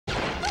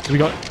We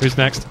got who's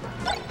next?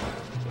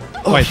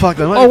 Oh wait. fuck!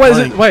 Oh wait, is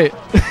it? Wait.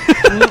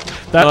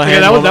 that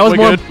was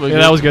more. Yeah,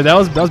 that was good. That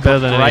was better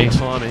than any. Great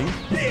timing.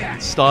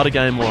 Start of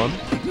game 1.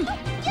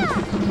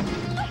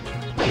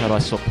 How do I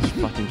stop this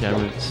fucking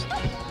cameras?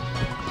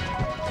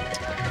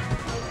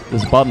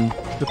 There's a button.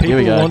 The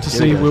people want to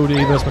see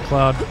Wildy versus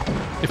McLeod.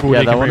 If Wildy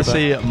they can want to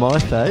bring see my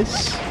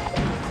face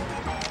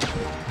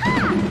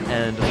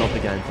and not the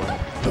gameplay.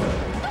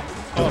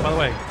 Oh, by the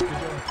way.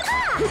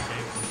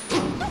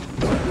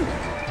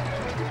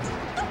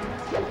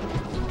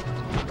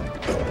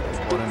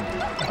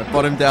 I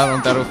bottomed down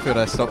on Battlefield.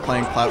 I stopped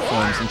playing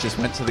platforms and just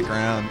went to the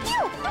ground.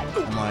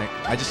 I'm like,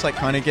 I just like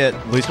kind of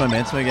lose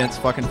momentum against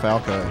fucking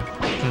Falco.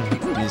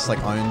 He just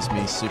like owns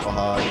me super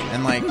hard.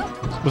 And like,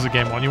 was it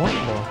game 1 you won?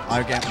 Or?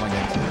 I won game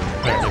 2.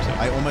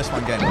 I almost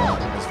won game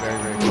 1. It was very,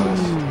 very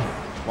close.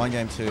 Won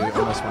game 2,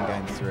 almost won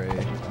game 3, and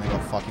I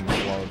got fucking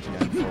flogged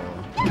game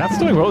 4. Cat's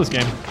doing well this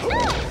game.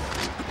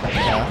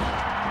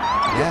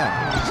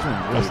 Yeah, she's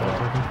doing really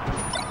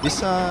well.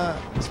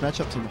 This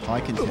matchup's in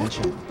high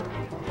contention.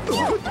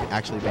 Like,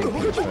 actually being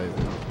Peach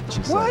favored. Which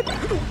is what? Like,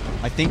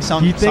 I think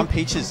some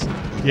Peaches.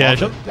 Yeah,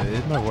 dude.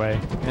 No way.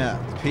 Yeah,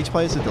 Peach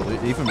players are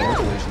even more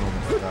delusional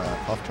than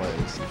Puff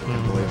players. If you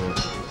can believe it.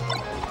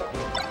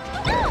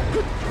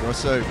 You're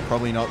also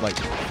probably not like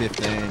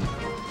 15.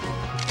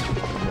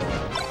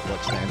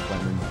 Watch Stan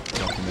Fleming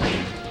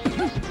documentary.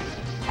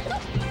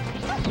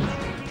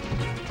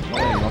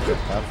 Falling off the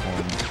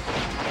platform.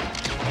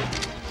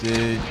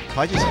 Dude,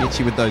 Kai just hits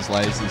you with those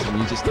lasers and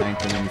you just tank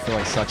them and you feel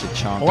like such a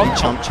chump. He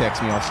chump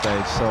checks me off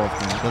stage so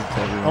often. It doesn't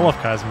tell everyone. I love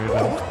Kai's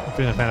movement. I've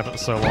been a fan of it for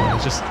so long.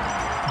 He just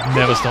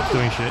never stops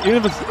doing shit.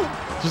 Even if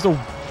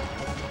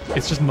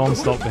it's just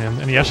non-stop for him.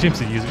 And he actually seems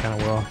to use it kind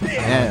of well.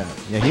 Yeah,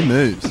 he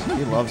moves.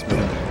 He loves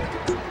moving.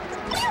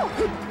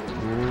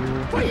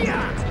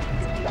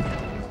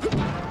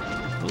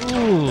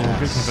 Ooh,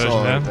 good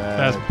conversion there.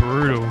 That's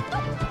brutal.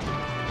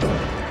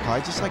 I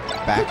just like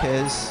back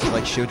airs,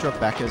 like shield drop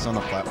back airs on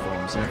the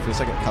platforms, and it feels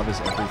like it covers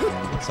everything.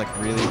 It's like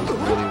really,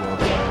 really well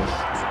placed.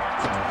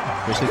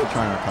 Especially if you're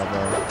trying to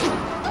recover.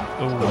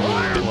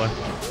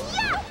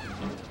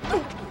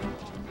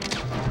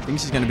 I think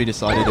this is going to be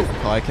decided if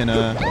Kai can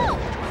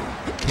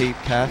keep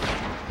Kath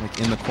like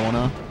in the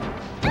corner.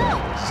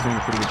 He's doing a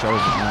pretty good job of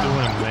it now.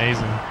 Doing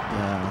amazing.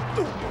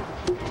 Yeah.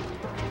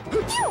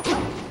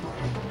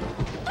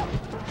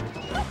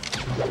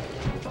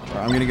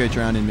 I'm gonna go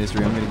drown in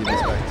misery. I'm gonna give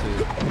this back to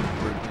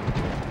Group.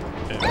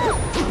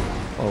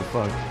 Oh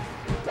fuck.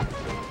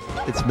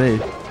 It's me.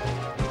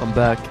 I'm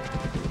back.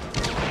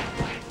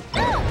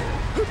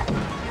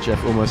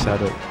 Jeff almost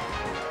had it.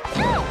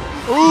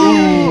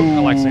 Ooh! I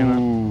like seeing that.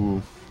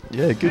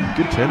 Yeah, good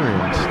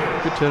turnaround.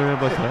 Good turnaround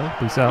by Kai.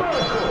 Peace out.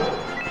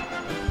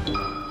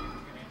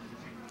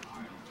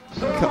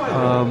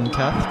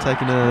 Kath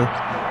taking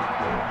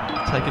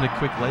a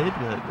quick lead,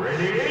 but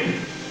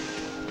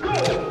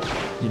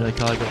you know,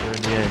 Kai got there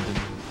in the end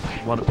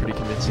and won it pretty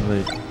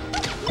convincingly.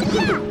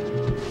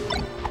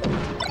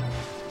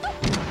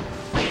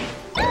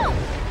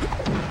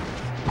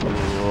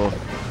 Oh.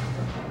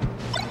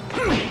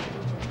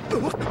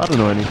 I don't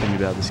know anything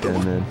about this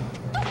game, man.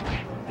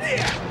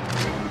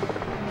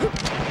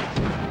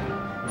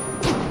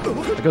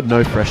 I got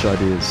no fresh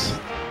ideas.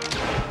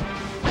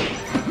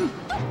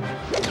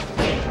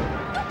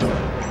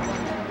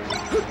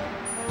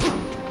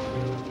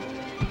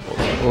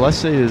 All I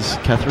see is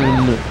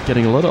Katherine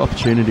getting a lot of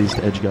opportunities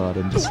to edgeguard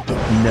and just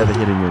never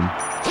hitting them.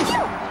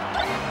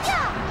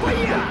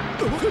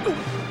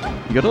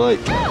 You gotta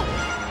like...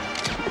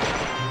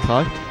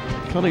 Kai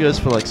kind of goes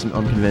for like some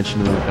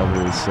unconventional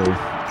recoveries, so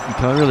you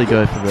can't really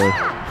go for the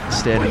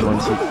standard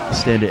ones, the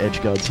standard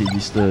edgeguards you're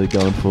used to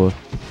going for.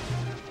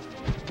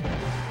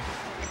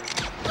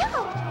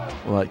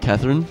 Like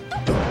Katherine,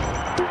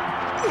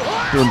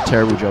 doing a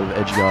terrible job of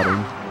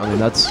edgeguarding. I mean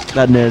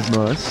that nair's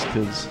nice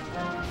because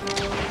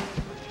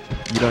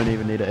you don't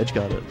even need to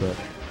edgeguard it, but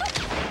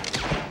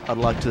I'd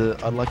like to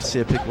see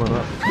her pick one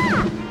up.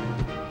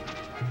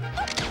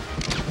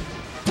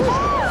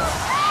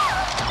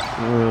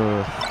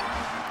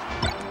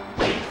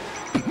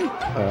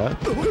 Alright.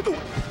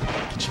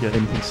 Can she get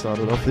anything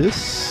started off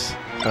this?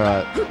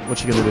 Alright,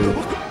 what's she gonna do?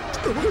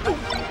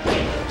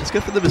 Just go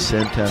for the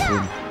descent,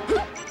 Katherine.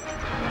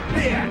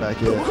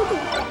 Back it.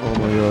 Oh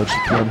my god, she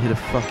can't hit a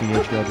fucking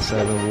edgeguard to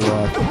save her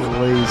life.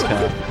 Please,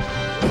 Kath.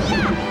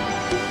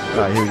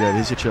 Alright, here we go.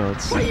 Here's your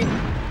chance.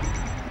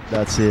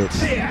 That's it.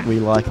 We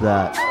like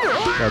that.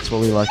 That's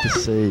what we like to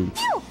see.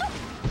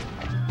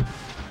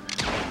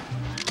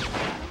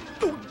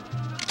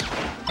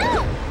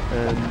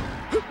 And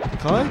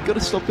Kai, gotta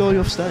stop going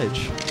off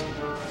stage.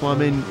 Well, I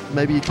mean,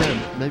 maybe you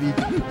can. Maybe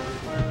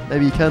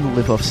you can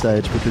live off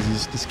stage because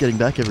he's just getting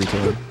back every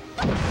time.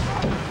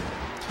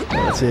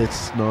 That's it.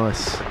 It's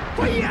nice.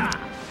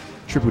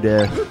 Triple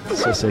dare.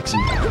 So sexy.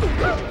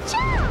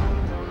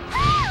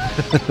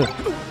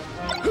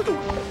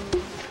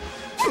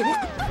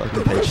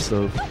 Fucking page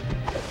stove.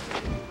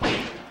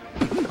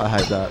 I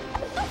hate that.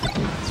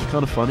 It's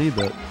kind of funny,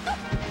 but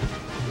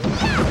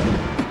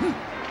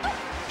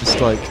just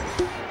like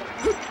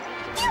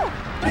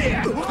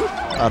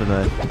I don't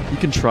know. You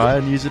can try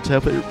and use it to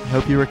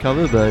help you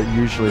recover, but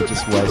usually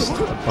just waste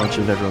a bunch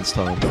of everyone's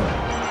time.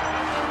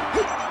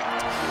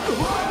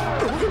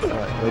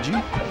 Alright, Edgy.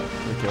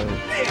 Okay.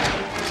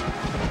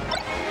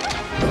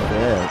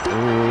 Yeah.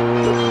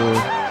 Ooh.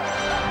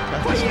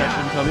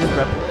 Catherine, come here,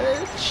 grab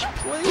Edge,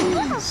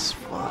 please.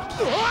 Fuck.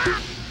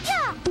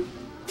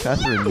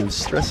 Katherine, you're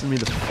stressing me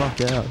the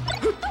fuck out.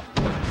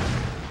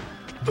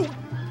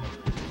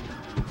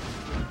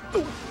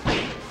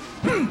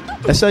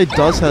 SA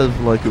does have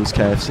locals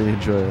KFC,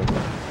 enjoy it.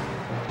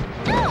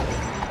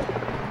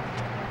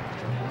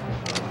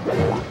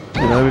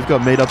 You know, we've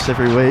got meetups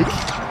every week.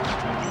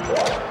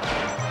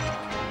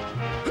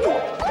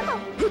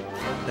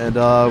 And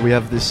we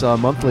have this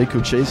monthly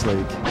called Cheese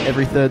League.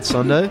 Every third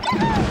Sunday.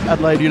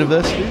 Adelaide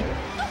University.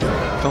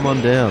 Come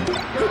on down.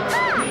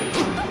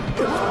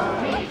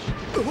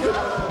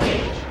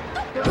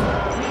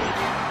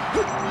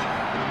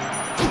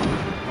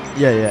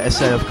 Yeah,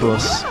 SA of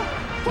course.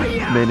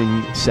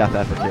 Meaning South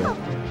Africa.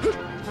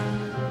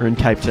 We're in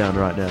Cape Town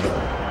right now.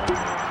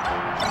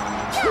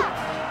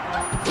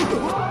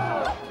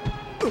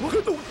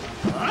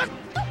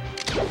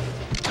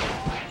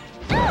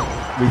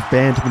 We've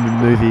banned the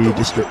movie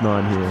District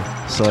 9 here,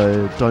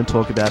 so don't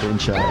talk about it in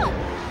chat.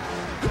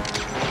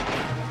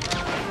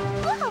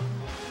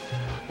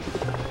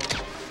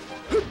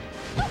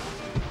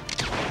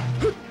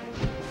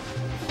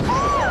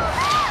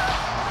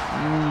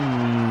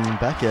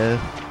 Back air.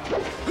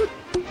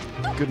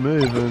 Good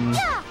move, and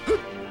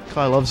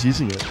Kai loves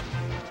using it.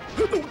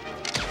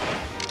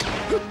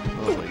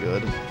 Oh my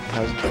god.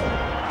 How's it going?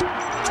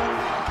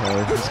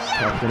 Okay, this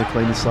Kai's gonna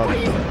clean this up.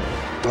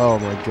 Oh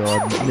my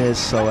god, Nair's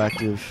so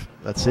active.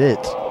 That's it.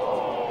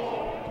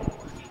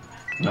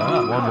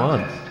 Ah,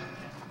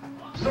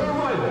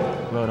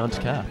 1-1. Well done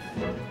to Kath.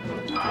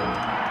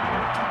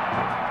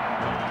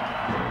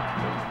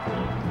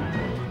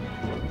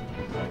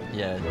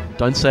 Yeah,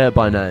 don't say it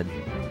by name.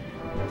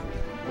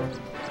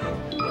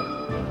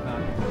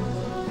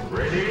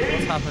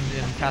 What's happened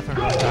in Katherine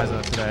vs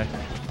Kaiza today?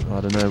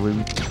 I don't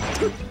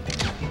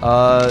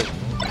know.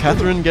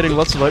 Katherine getting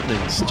lots of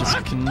openings,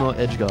 just cannot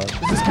edge guard.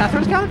 Is this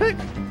Katherine's counter pick?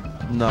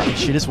 No,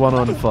 she just won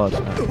on FUD.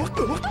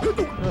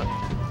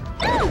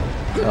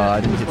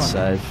 I didn't hit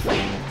save. There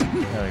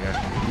we go.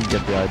 You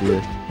get the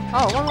idea.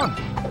 Oh,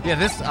 1-1. Yeah,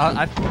 this,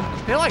 I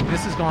feel like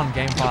this has gone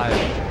game 5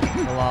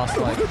 the last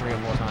like 3 or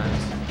 4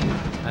 times.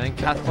 I think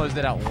Kath closed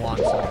it out once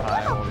or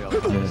high all the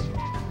other times.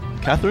 Yeah.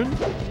 Katherine,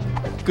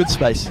 good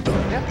space.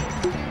 Yeah.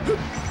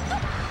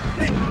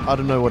 I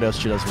don't know what else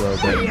she does well,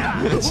 but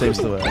it seems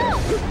to work.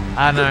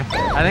 I don't know.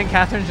 I think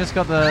Katherine's just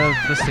got the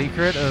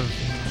secret of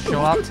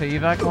show up to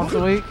evac once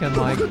a week and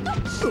like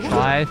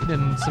try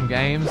in some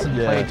games and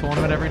play a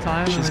tournament every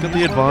time. She's got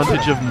the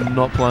advantage of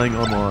not playing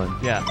online.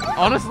 Yeah.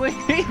 Honestly,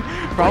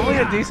 probably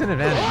a decent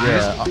advantage.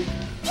 Yeah.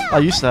 I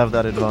used to have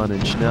that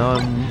advantage. Now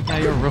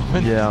you're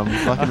ruined. Yeah, I'm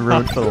fucking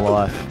ruined for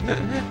life.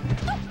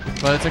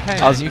 But it's okay,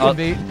 man. You can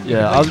beat.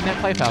 Yeah, you can't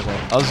play Falco.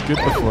 I was good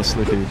before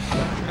Slippy.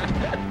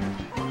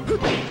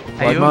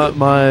 Like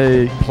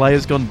my play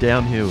has gone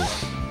downhill.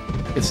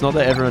 It's not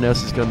that everyone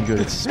else has gotten good,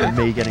 it's just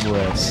me getting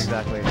worse.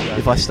 Exactly.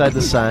 If I stayed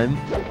the same,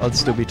 I'd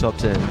still be top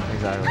 10.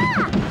 Exactly.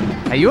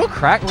 Hey, you were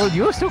cracked. Well,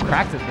 you were still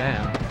cracked at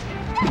them.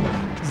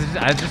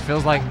 It just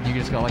feels like you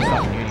just got like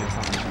stuck in uni or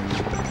something.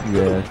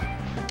 Yeah.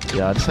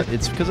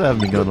 It's because I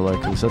haven't been going to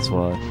locals. That's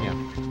why. Yeah.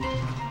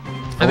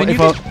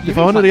 If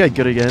I wanted to get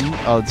good again,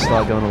 I'd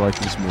start going to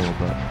locals more.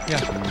 But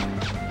yeah.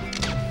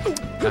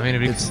 I mean,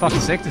 it'd be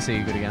fucking sick to see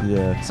you good again.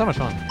 Yeah. It's so much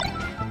fun.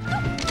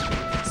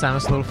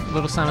 Samus,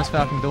 little Samus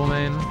Falcon dual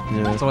main.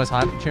 Yeah. It's always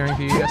hype cheering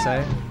for you,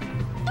 SA.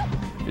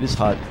 It is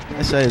hype.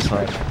 SA is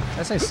hype.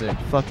 SA's sick.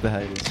 Fuck the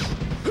haters.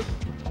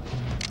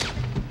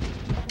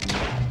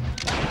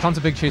 Come to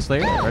Big Cheese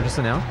League.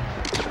 Register now.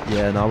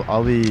 Yeah, and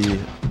I'll be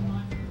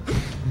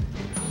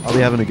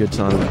having a good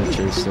time with the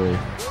Cheese League.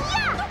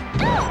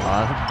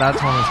 That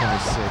tournament's gonna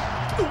be sick.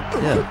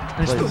 Yeah.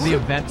 And the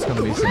event's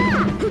gonna be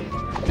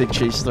sick. Big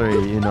Cheese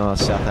 3 in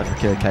South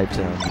Africa, Cape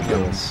Town.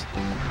 Yes.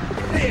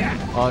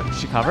 Oh, did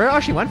she cover it? Oh,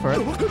 she went for it.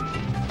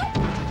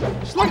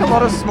 She's like a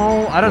lot of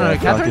small. I don't know.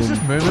 Katherine's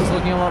just movements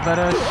looking a lot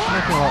better. She's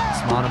making a lot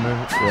smarter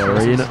movements. Yeah,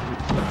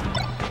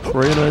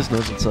 Reno knows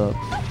what's up.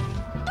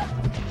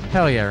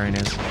 Hell yeah,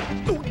 Rena's.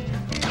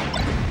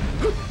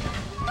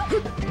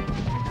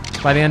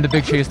 By the end of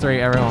Big Cheese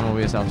 3, everyone will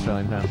be a South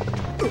Australian fan.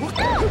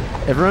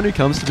 Everyone who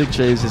comes to Big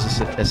Cheese is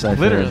a SA fan.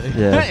 Literally.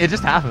 Yeah. It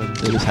just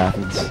happens. It just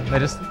happens. They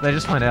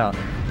just find out.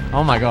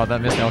 Oh my god, that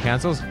missed L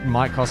cancels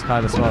might cost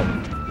Kai the swap.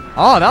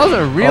 Oh, that was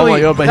a really. Oh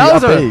my god, but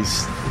that he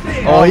up-beast.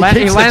 Oh, he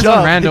keeps lands the jump.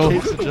 on Randall. He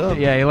keeps the jump.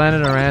 Yeah, he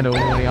landed on Randall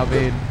when he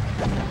up-beat.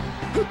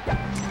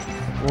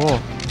 Whoa.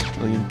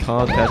 Well, you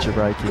can't catch a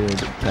break here,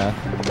 Kath.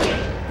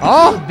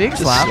 Oh, big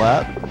Just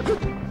slap.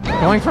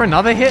 Going for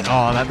another hit.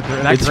 Oh, that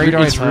great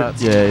always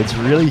hurts. Yeah, it's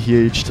really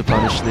huge to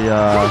punish the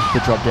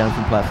drop down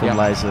from platform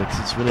laser because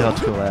it's really hard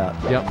to call out.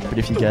 Yep. But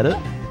if you get it,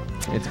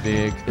 it's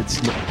big. It's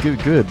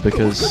good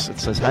because it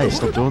says, hey,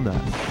 stop doing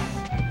that.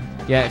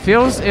 Yeah, it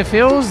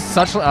feels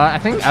such. I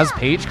think as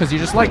Peach, because you're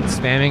just like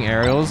spamming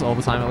aerials all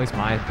the time. At least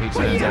my Peach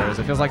spams aerials.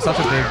 It feels like such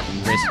a big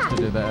risk to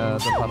do the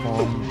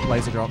platform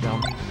laser drop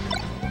down.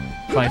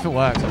 But if it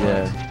works, it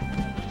works.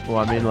 Well,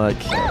 I mean, like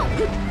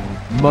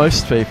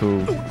most people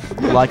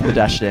like the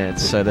dash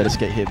dance, so they just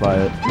get hit by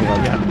it. You're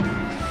like,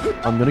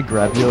 I'm gonna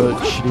grab your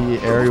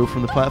shitty aerial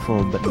from the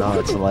platform, but no,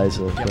 it's a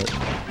laser. But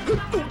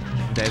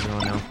days are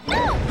on now.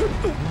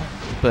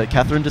 But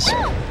Katherine just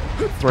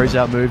throws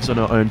out moves on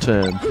her own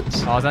turn.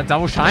 Oh, is that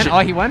double shine? Oh,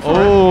 he went for it.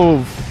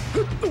 Oh,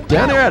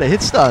 down air out a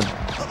hit stun.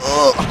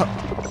 Oh.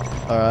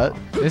 All right.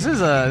 This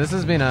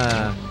has been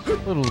a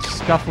little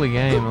scuffly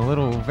game, a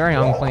little very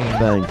unclean.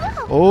 Bang.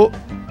 Oh.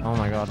 Oh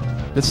my god.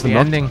 That's the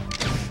ending.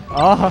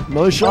 Oh,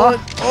 no shot.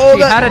 Oh,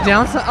 he had a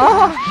downside.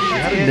 Oh, he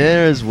had it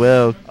there as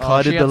well.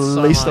 Kai did the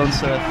so least much.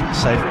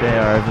 unsafe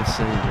bear I've ever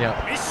seen. Yep.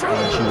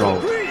 She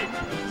rolled.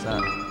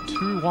 So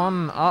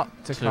 2-1 up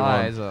to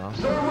Kaiza.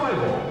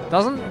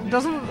 Doesn't.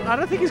 I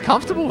don't think he's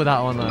comfortable with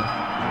that one though.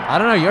 I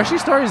don't know.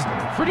 Yoshi's story is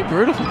pretty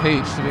brutal for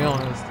Peach, to be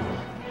honest.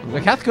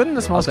 But Kath good in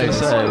the small space.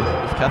 Say,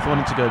 if Kath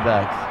wanted to go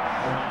back,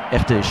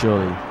 FD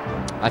surely.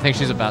 I think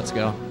she's a bats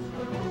girl.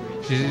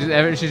 She's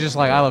just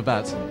like, I love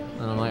bats,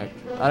 and I'm like,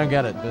 I don't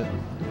get it, but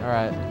all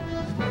right.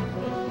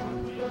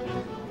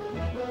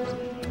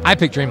 I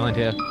picked Dreamland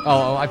here.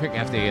 Oh, I picked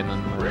FD, and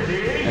then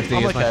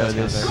FD is my first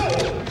counter.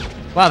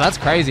 Wow, that's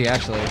crazy,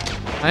 actually.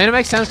 I mean, it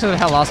makes sense because of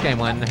how last game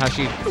went and how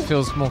she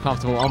feels more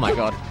comfortable. Oh my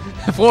god.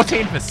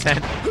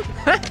 14%.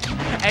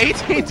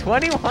 18,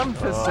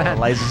 21%.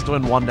 Laser's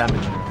doing 1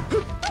 damage.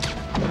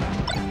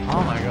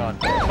 Oh my god.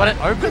 But it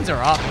opens her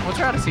up. Puts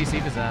her out of CC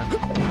percent.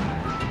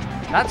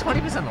 That's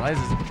 20% the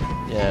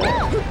lasers.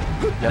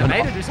 Yeah. It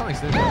made her do something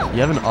stupid.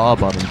 You have an R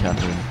button,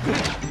 Katherine.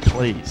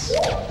 Please.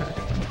 No,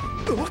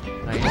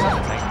 you just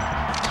have to take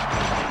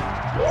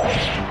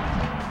it.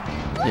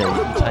 Yeah,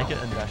 you can take it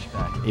and dash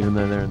back, even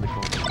though they're in the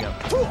corner. Yep.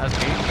 As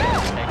Peach,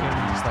 just take it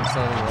and just like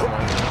slowly roll over.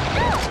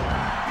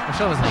 I'm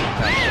sure there's nothing like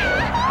that.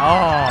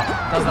 Oh,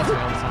 does that to me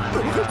all the time.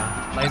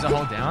 The laser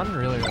hold down,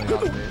 really, really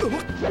hard to do.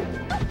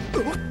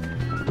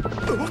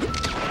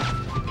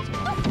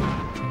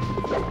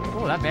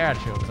 Oh, that bear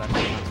shield was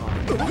actually kind of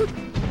fun.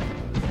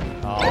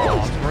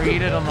 Oh,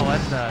 read it on the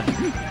ledge there.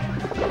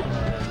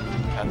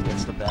 Kath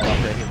gets the bad off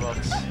their hitbox.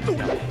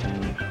 Yep.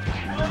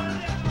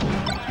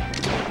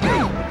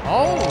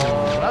 Oh,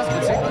 that was a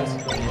good sequence.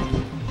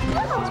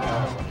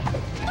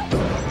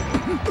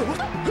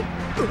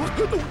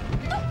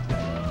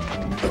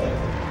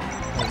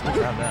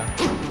 Grab that.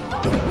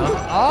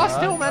 Oh,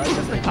 still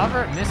manages to cover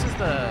it, misses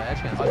the edge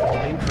cancel.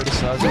 I've been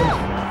criticizing her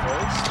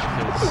first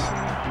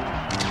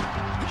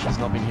because she's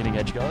not been hitting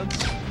edge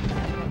guards.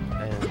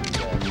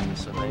 And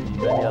so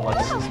maybe I'd like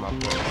to see some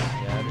upgrades.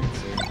 Yeah, I didn't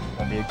see.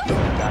 That'd be a good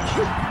dash.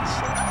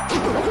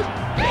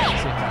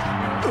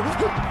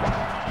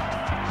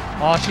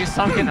 Oh, she's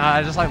sunken.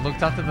 I just like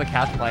looked up to the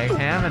cat play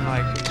cam and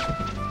like,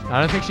 I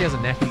don't think she has a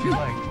neck. She's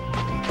like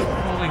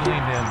fully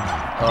leaned in.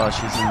 Oh,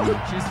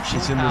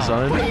 she's in the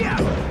zone. Yeah.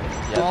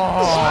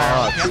 Oh,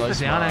 Smart, gets so the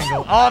down smart.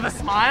 angle. Oh, the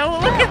smile!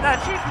 Look at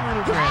that cheeky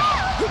little grin.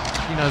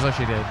 She knows what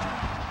she did.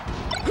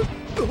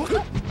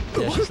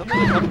 Yeah, she's done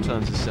that a couple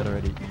times this set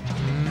already.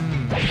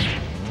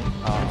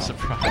 I'm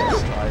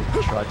surprised. I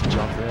tried to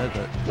jump there,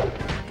 but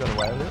got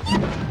away with it.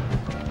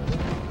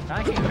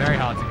 Tanking is very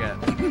hard to get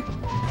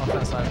off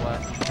that side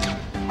flat.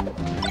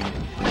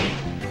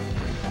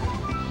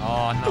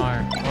 Oh no.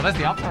 Well, there's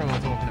the up throw we were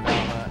talking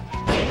about, but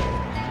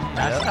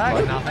dash tag,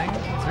 like nothing.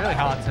 It's really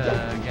hard to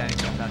get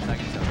into dash tag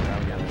until we go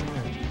again.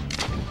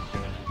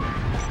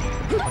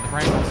 But the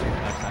brain will super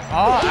dash tag.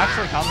 Oh, it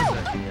actually covers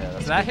it. Yeah,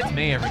 So that hits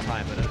me every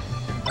time, but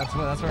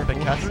that's where But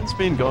Katherine's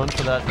been going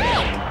for that,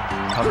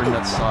 covering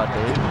that side B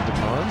all the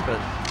time, but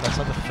that's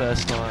not the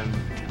first time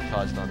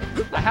Kai's done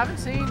it. I haven't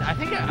seen. I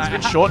think He's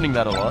been shortening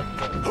that a lot,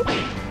 but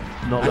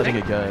not letting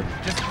it go.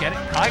 Just get it.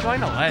 Kai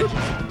going to ledge is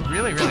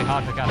really, really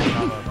hard for Kai to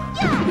cover.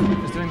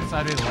 Just doing the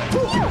side of the ledge.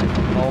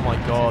 Oh my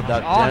god,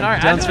 that Oh no, down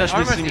Adelaide special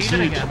almost missing is even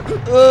huge. again.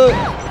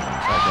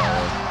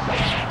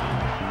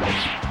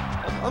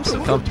 I'm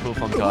still comfortable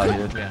if I'm Kai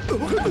here. Yeah,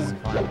 this is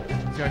fine.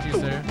 Let's go to you,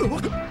 sir.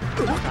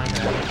 Try and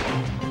get it.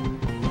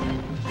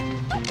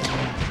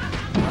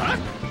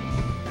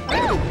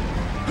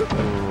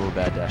 Oh,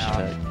 bad dash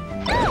attack.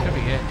 Could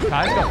be it.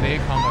 Kai's got big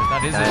combos.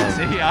 That is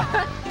it. See ya.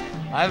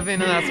 I've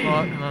been in that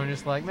spot and I'm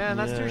just like, man,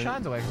 that's 2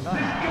 shines away from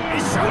dying.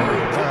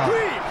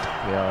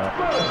 We are.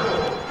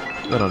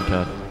 Good on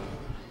Kat.